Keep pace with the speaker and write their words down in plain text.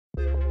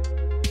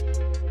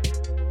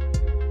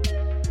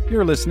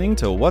You're listening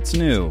to What's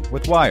New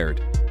with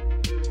Wired.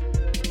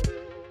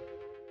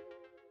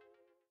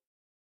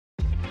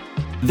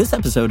 This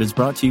episode is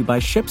brought to you by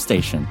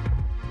ShipStation.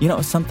 You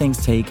know, some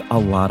things take a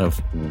lot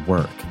of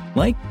work,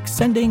 like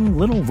sending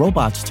little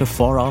robots to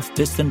far-off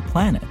distant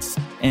planets.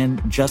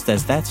 And just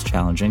as that's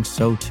challenging,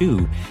 so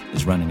too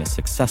is running a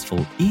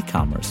successful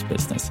e-commerce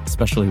business,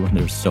 especially when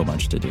there's so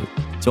much to do.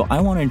 So I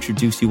want to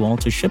introduce you all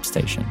to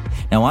ShipStation.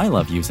 Now, I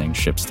love using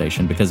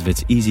ShipStation because of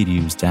its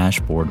easy-to-use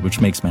dashboard,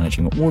 which makes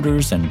managing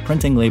orders and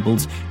printing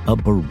labels a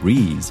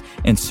breeze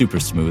and super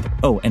smooth.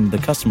 Oh, and the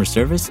customer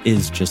service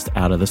is just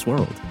out of this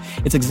world.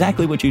 It's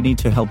exactly what you need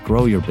to help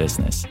grow your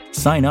business.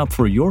 Sign up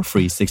for your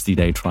free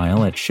 60-day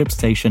trial at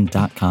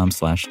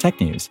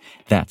shipstation.com/technews.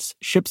 That's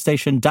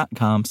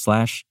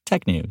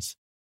shipstation.com/technews.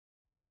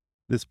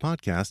 This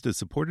podcast is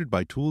supported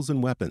by Tools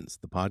and Weapons,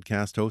 the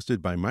podcast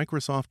hosted by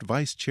Microsoft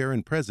Vice Chair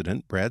and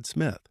President Brad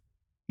Smith.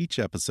 Each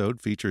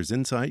episode features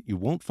insight you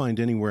won't find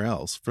anywhere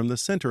else from the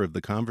center of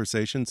the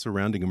conversation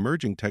surrounding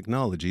emerging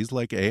technologies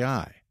like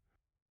AI.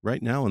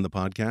 Right now in the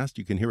podcast,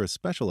 you can hear a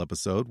special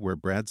episode where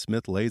Brad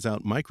Smith lays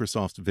out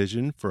Microsoft's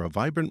vision for a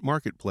vibrant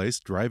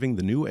marketplace driving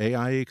the new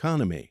AI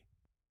economy.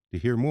 To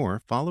hear more,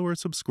 follow or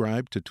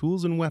subscribe to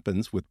Tools and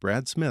Weapons with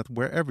Brad Smith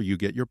wherever you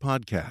get your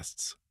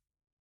podcasts.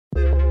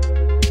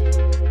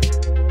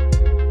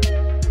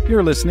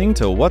 You're listening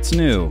to What's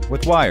New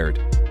with Wired.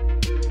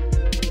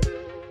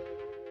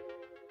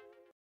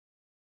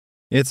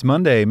 It's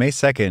Monday, May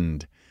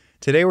 2nd.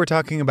 Today we're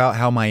talking about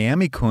how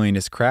MiamiCoin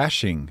is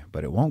crashing,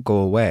 but it won't go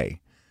away.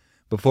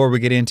 Before we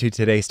get into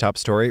today's top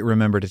story,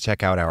 remember to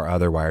check out our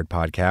other Wired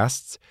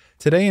podcasts.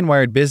 Today in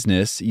Wired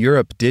Business,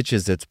 Europe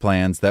ditches its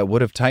plans that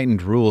would have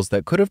tightened rules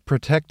that could have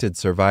protected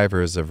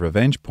survivors of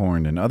revenge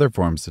porn and other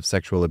forms of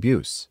sexual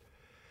abuse.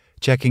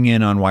 Checking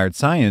in on Wired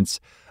Science,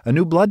 a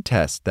new blood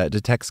test that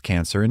detects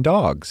cancer in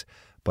dogs.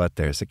 But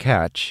there's a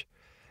catch.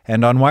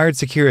 And on Wired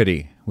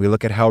Security, we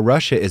look at how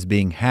Russia is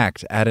being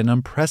hacked at an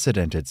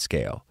unprecedented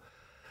scale.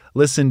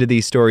 Listen to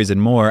these stories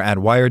and more at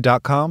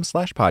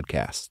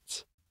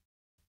wired.com/podcasts.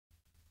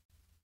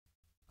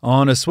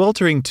 On a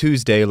sweltering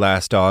Tuesday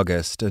last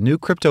August, a new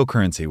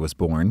cryptocurrency was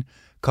born.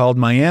 Called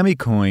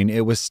MiamiCoin,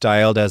 it was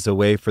styled as a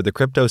way for the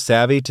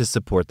crypto-savvy to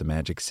support the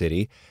Magic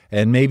City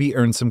and maybe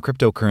earn some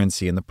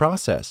cryptocurrency in the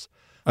process.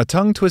 A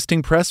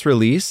tongue-twisting press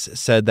release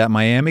said that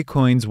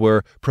MiamiCoins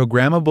were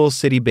programmable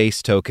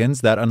city-based tokens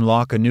that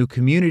unlock a new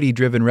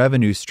community-driven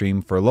revenue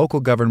stream for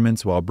local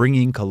governments while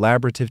bringing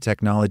collaborative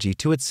technology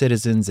to its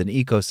citizens and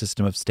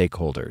ecosystem of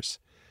stakeholders.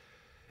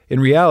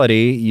 In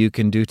reality, you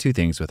can do two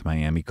things with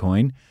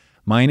MiamiCoin: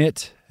 mine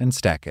it and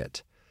stack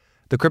it.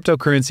 The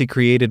cryptocurrency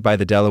created by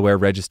the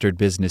Delaware-registered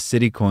business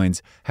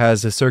Citicoins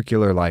has a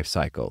circular life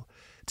cycle.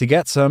 To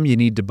get some, you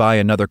need to buy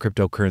another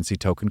cryptocurrency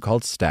token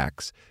called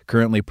Stacks,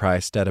 currently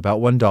priced at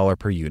about $1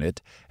 per unit,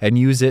 and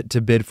use it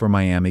to bid for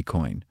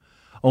MiamiCoin.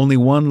 Only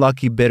one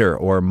lucky bidder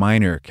or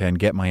miner can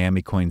get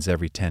MiamiCoins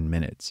every 10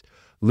 minutes.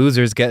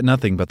 Losers get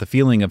nothing but the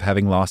feeling of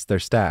having lost their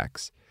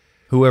stacks.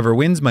 Whoever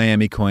wins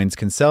MiamiCoins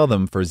can sell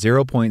them for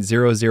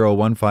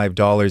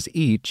 $0.0015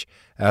 each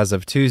as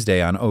of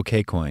Tuesday on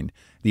OKCoin,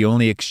 the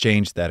only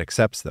exchange that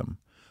accepts them.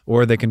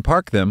 Or they can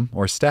park them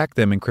or stack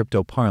them in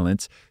crypto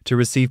parlance to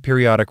receive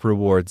periodic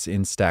rewards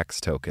in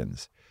Stacks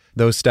tokens.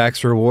 Those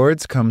Stacks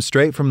rewards come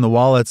straight from the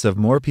wallets of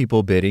more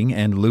people bidding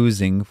and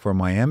losing for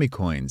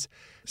MiamiCoins.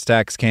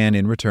 Stacks can,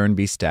 in return,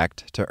 be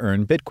stacked to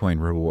earn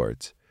Bitcoin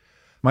rewards.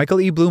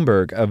 Michael E.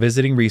 Bloomberg, a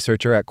visiting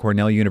researcher at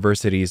Cornell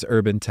University's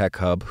Urban Tech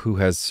Hub who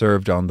has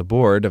served on the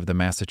board of the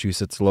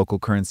Massachusetts local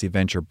currency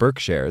venture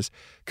Berkshares,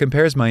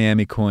 compares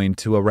MiamiCoin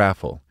to a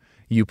raffle.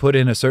 You put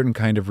in a certain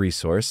kind of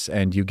resource,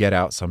 and you get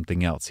out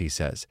something else, he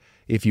says.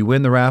 If you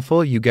win the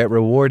raffle, you get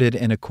rewarded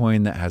in a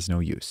coin that has no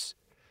use.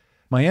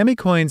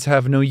 MiamiCoins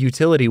have no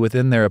utility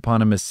within their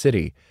eponymous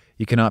city.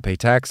 You cannot pay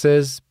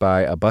taxes,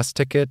 buy a bus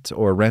ticket,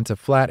 or rent a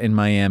flat in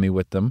Miami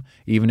with them,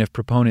 even if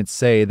proponents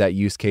say that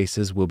use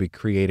cases will be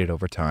created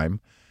over time.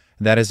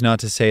 That is not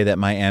to say that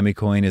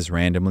MiamiCoin is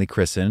randomly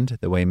christened,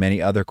 the way many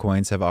other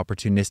coins have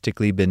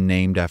opportunistically been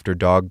named after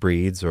dog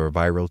breeds or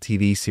viral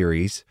TV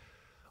series.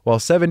 While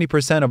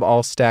 70% of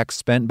all stacks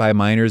spent by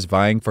miners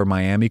vying for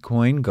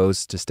MiamiCoin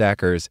goes to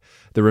stackers,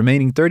 the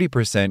remaining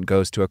 30%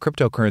 goes to a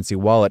cryptocurrency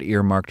wallet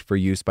earmarked for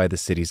use by the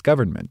city's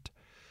government.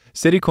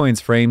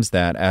 Citicoins frames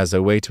that as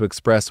a way to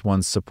express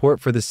one's support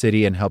for the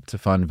city and help to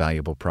fund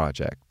valuable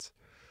projects.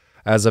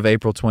 As of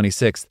April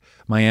 26th,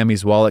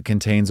 Miami's wallet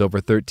contains over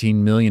 $13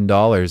 million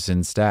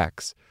in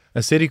stacks. A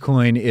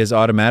Citicoin is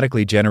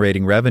automatically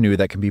generating revenue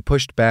that can be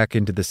pushed back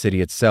into the city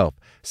itself,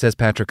 says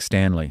Patrick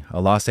Stanley, a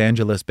Los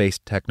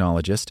Angeles-based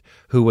technologist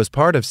who was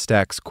part of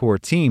Stack's core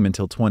team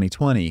until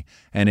 2020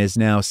 and is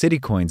now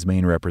Citicoin's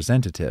main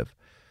representative.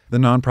 The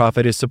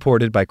nonprofit is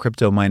supported by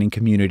crypto mining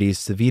communities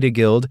Savita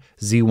Guild,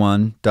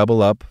 Z1,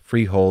 Double Up,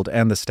 Freehold,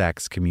 and the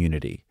Stacks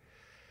community.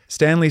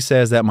 Stanley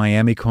says that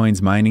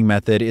MiamiCoin's mining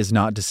method is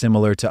not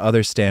dissimilar to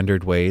other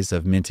standard ways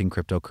of minting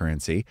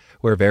cryptocurrency,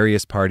 where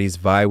various parties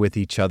vie with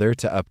each other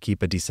to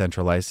upkeep a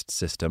decentralized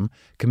system,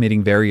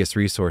 committing various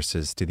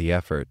resources to the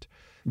effort.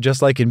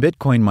 Just like in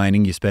Bitcoin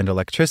mining, you spend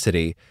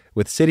electricity,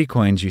 with City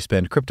Coins, you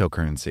spend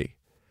cryptocurrency.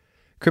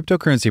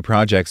 Cryptocurrency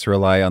projects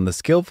rely on the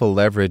skillful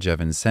leverage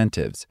of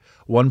incentives.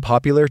 One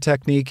popular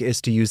technique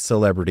is to use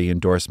celebrity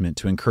endorsement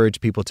to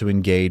encourage people to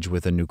engage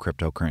with a new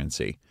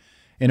cryptocurrency.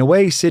 In a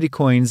way, City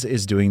Coins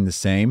is doing the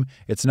same.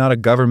 It's not a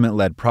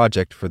government-led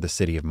project for the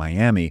city of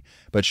Miami,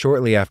 but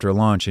shortly after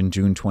launch in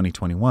June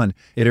 2021,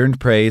 it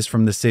earned praise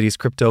from the city's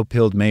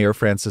crypto-pilled mayor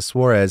Francis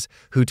Suarez,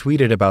 who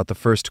tweeted about the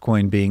first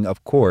coin being,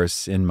 of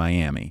course, in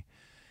Miami.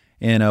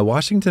 In a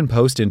Washington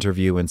Post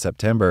interview in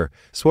September,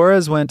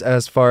 Suarez went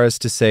as far as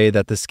to say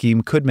that the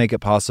scheme could make it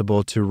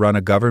possible to run a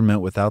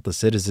government without the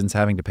citizens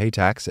having to pay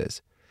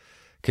taxes.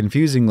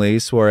 Confusingly,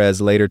 Suarez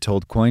later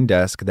told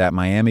CoinDesk that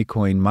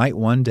MiamiCoin might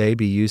one day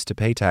be used to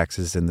pay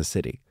taxes in the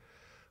city.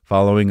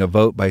 Following a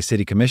vote by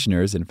city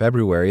commissioners in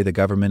February, the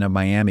government of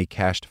Miami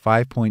cashed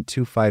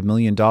 $5.25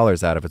 million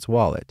out of its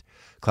wallet,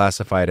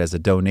 classified as a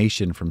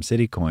donation from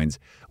City Coins,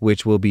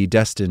 which will be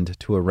destined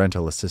to a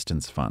rental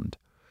assistance fund.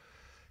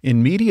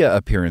 In media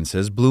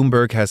appearances,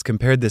 Bloomberg has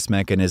compared this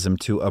mechanism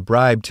to a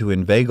bribe to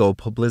inveigle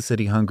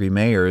publicity-hungry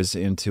mayors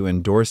into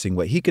endorsing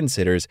what he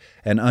considers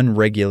an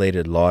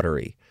unregulated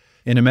lottery.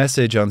 In a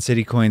message on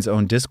CityCoin's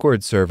own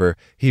Discord server,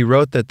 he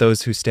wrote that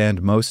those who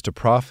stand most to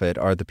profit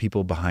are the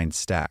people behind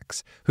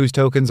Stacks, whose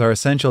tokens are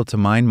essential to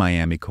mine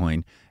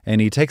MiamiCoin,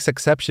 and he takes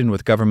exception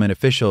with government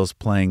officials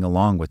playing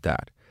along with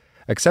that.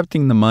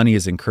 Accepting the money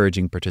is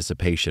encouraging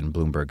participation,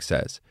 Bloomberg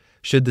says.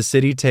 Should the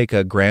city take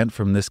a grant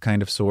from this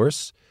kind of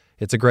source?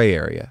 It's a gray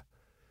area.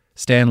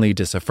 Stanley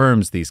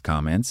disaffirms these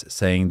comments,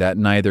 saying that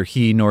neither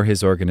he nor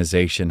his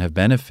organization have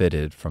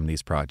benefited from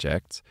these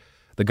projects.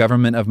 The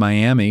government of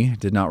Miami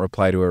did not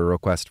reply to a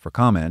request for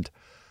comment.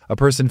 A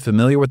person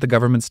familiar with the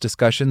government's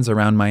discussions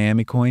around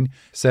MiamiCoin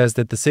says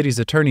that the city's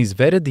attorneys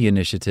vetted the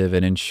initiative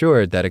and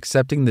ensured that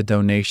accepting the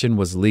donation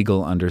was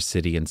legal under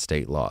city and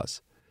state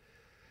laws.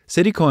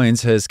 City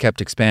Coins has kept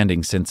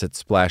expanding since its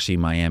splashy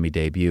Miami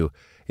debut.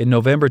 In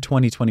November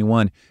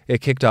 2021,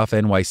 it kicked off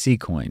NYC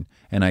Coin,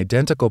 an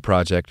identical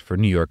project for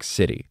New York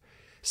City.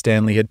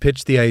 Stanley had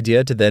pitched the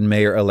idea to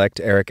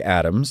then-Mayor-elect Eric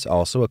Adams,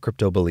 also a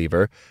crypto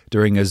believer,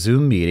 during a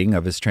Zoom meeting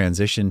of his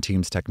transition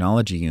team's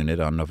technology unit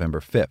on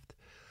November 5th.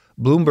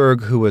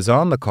 Bloomberg, who was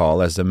on the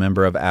call as a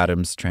member of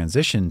Adams'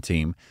 transition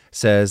team,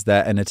 says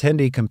that an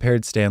attendee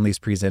compared Stanley's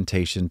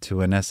presentation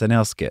to an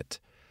SNL skit.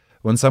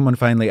 When someone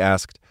finally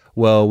asked,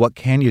 "Well, what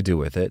can you do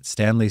with it?"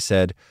 Stanley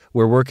said,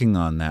 "We're working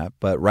on that,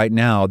 but right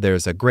now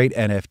there's a great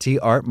NFT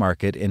art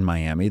market in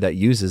Miami that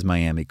uses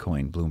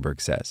MiamiCoin," Bloomberg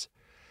says.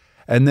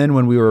 And then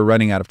when we were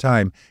running out of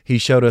time, he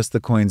showed us the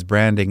coin's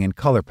branding and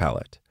color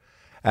palette.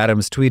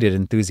 Adams tweeted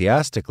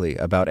enthusiastically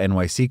about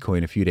NYC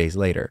Coin a few days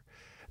later.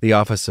 The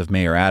office of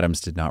Mayor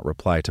Adams did not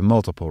reply to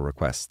multiple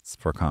requests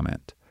for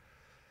comment.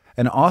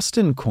 An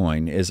Austin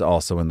coin is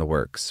also in the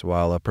works,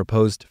 while a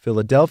proposed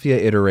Philadelphia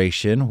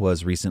iteration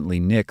was recently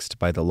nixed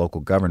by the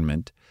local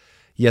government.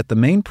 Yet the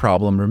main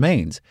problem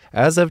remains.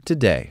 As of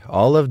today,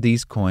 all of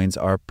these coins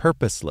are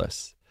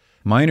purposeless.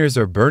 Miners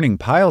are burning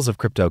piles of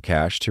crypto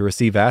cash to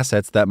receive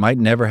assets that might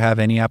never have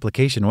any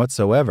application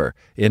whatsoever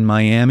in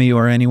Miami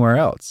or anywhere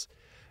else.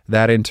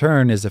 That in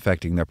turn is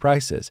affecting their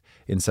prices.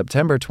 In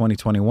September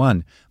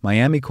 2021,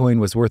 MiamiCoin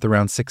was worth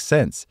around 6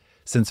 cents.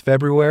 Since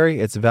February,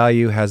 its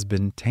value has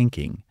been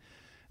tanking.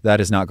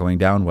 That is not going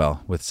down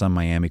well with some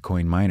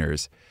MiamiCoin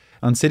miners.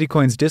 On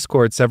CityCoin's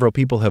Discord, several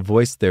people have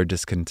voiced their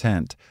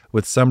discontent,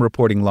 with some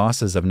reporting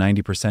losses of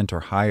 90%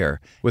 or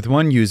higher, with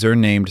one user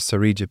named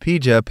Sarija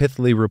Pija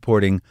pithily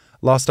reporting,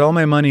 "Lost all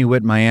my money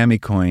with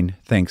MiamiCoin,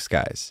 thanks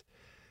guys."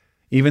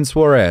 Even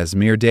Suarez,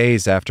 mere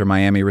days after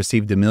Miami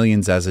received the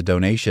millions as a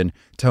donation,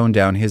 toned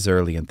down his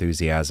early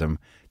enthusiasm,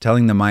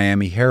 telling the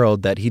Miami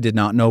Herald that he did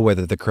not know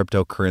whether the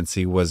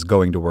cryptocurrency was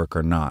going to work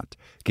or not,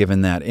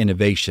 given that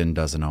innovation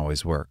doesn't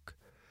always work.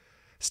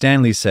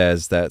 Stanley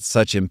says that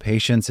such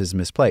impatience is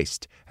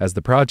misplaced, as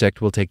the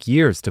project will take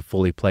years to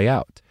fully play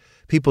out.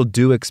 People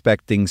do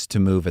expect things to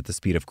move at the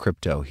speed of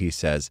crypto, he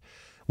says.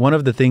 One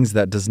of the things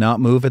that does not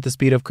move at the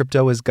speed of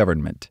crypto is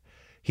government.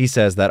 He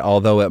says that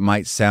although it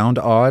might sound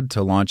odd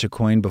to launch a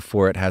coin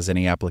before it has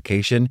any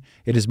application,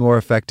 it is more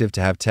effective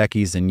to have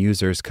techies and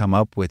users come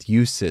up with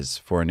uses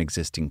for an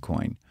existing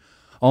coin.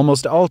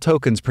 Almost all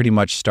tokens pretty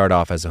much start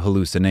off as a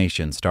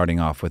hallucination,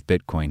 starting off with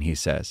Bitcoin, he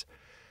says.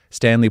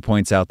 Stanley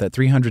points out that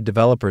 300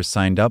 developers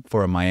signed up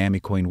for a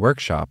MiamiCoin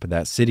workshop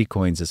that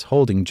CityCoins is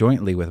holding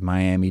jointly with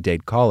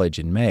Miami-Dade College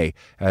in May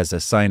as a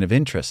sign of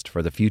interest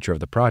for the future of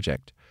the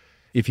project.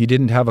 If you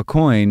didn't have a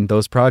coin,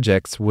 those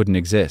projects wouldn't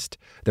exist.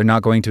 They're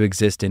not going to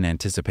exist in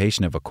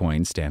anticipation of a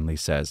coin, Stanley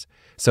says.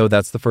 So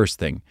that's the first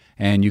thing,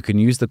 and you can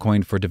use the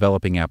coin for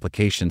developing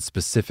applications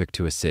specific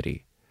to a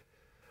city.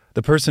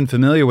 The person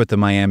familiar with the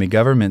Miami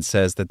government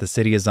says that the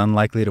city is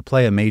unlikely to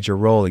play a major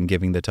role in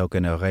giving the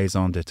token a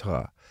raison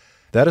d'être.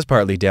 That is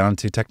partly down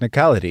to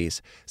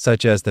technicalities,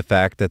 such as the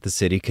fact that the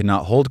city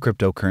cannot hold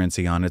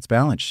cryptocurrency on its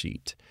balance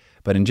sheet.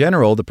 But in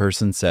general, the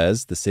person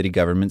says the city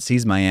government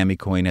sees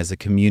MiamiCoin as a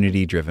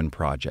community-driven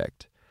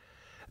project.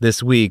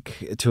 This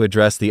week, to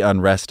address the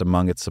unrest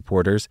among its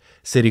supporters,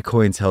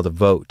 CitiCoins held a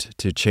vote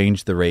to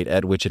change the rate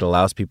at which it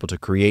allows people to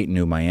create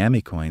new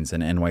Miami coins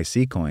and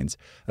NYC coins,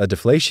 a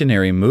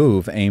deflationary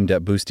move aimed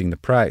at boosting the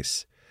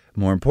price.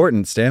 More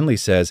important, Stanley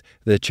says,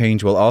 the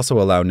change will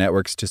also allow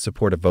networks to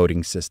support a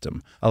voting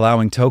system,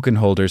 allowing token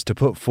holders to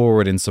put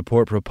forward and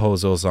support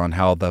proposals on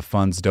how the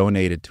funds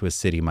donated to a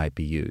city might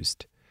be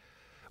used.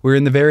 We're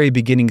in the very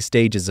beginning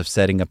stages of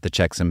setting up the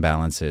checks and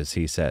balances,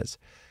 he says.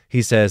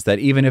 He says that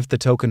even if the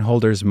token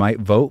holders might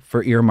vote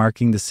for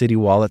earmarking the city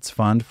wallet's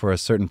fund for a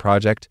certain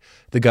project,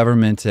 the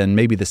government and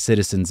maybe the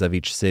citizens of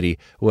each city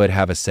would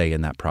have a say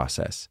in that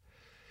process.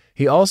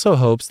 He also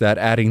hopes that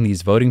adding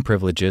these voting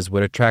privileges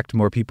would attract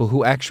more people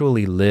who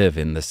actually live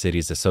in the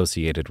cities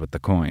associated with the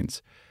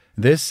coins.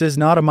 This is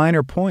not a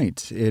minor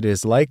point. It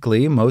is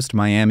likely most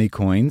Miami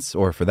coins,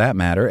 or for that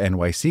matter,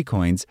 NYC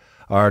coins,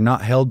 are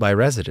not held by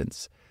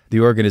residents. The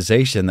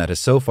organization that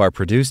has so far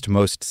produced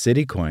most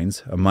city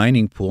coins, a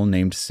mining pool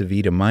named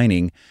Civita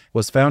Mining,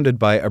 was founded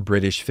by a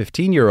British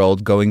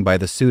 15-year-old going by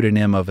the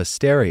pseudonym of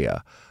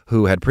Asteria,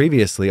 who had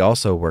previously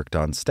also worked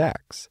on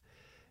Stacks.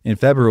 In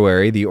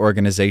February, the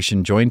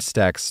organization joined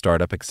Stacks'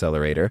 startup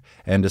accelerator,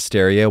 and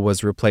Asteria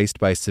was replaced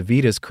by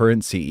Civita's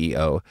current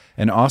CEO,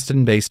 an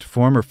Austin-based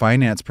former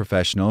finance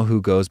professional who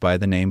goes by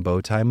the name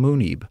Bowtie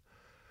Munib.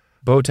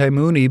 Bowtie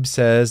Munib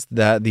says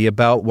that the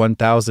about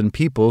 1,000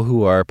 people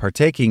who are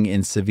partaking in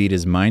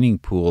Civita's mining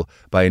pool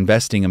by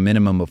investing a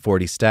minimum of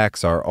 40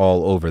 stacks are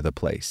all over the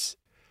place.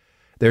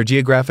 They're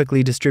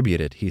geographically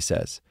distributed, he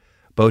says.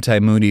 Bowtie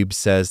Munib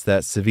says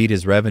that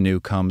Civita's revenue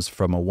comes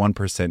from a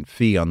 1%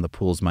 fee on the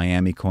pool's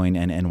MiamiCoin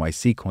and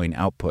NYC coin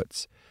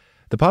outputs.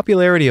 The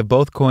popularity of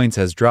both coins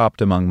has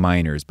dropped among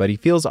miners, but he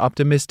feels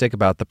optimistic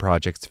about the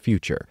project's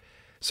future.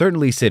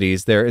 Certainly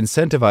cities, they're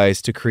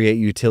incentivized to create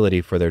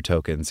utility for their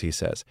tokens, he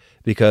says,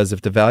 because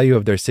if the value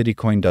of their city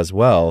coin does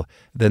well,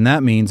 then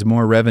that means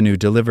more revenue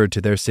delivered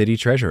to their city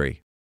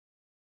treasury.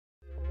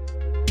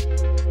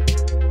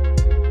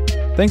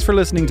 Thanks for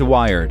listening to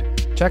Wired.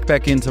 Check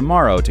back in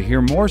tomorrow to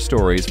hear more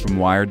stories from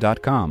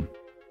Wired.com.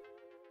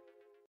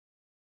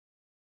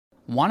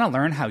 Want to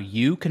learn how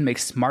you can make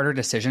smarter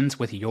decisions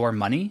with your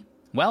money?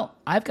 Well,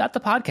 I've got the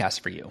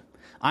podcast for you.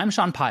 I'm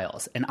Sean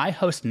Piles, and I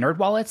host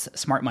NerdWallet's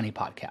Smart Money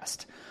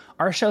Podcast.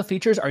 Our show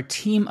features our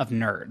team of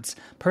nerds,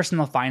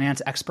 personal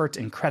finance experts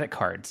in credit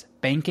cards,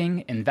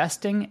 banking,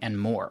 investing, and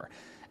more.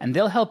 And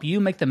they'll help you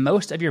make the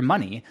most of your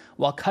money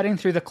while cutting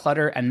through the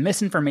clutter and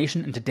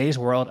misinformation in today's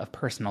world of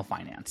personal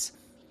finance.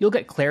 You'll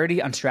get clarity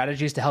on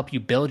strategies to help you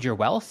build your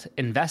wealth,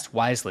 invest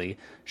wisely,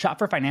 shop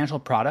for financial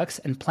products,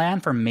 and plan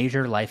for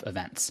major life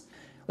events.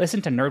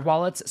 Listen to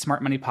NerdWallet's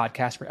Smart Money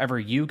Podcast wherever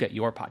you get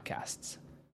your podcasts.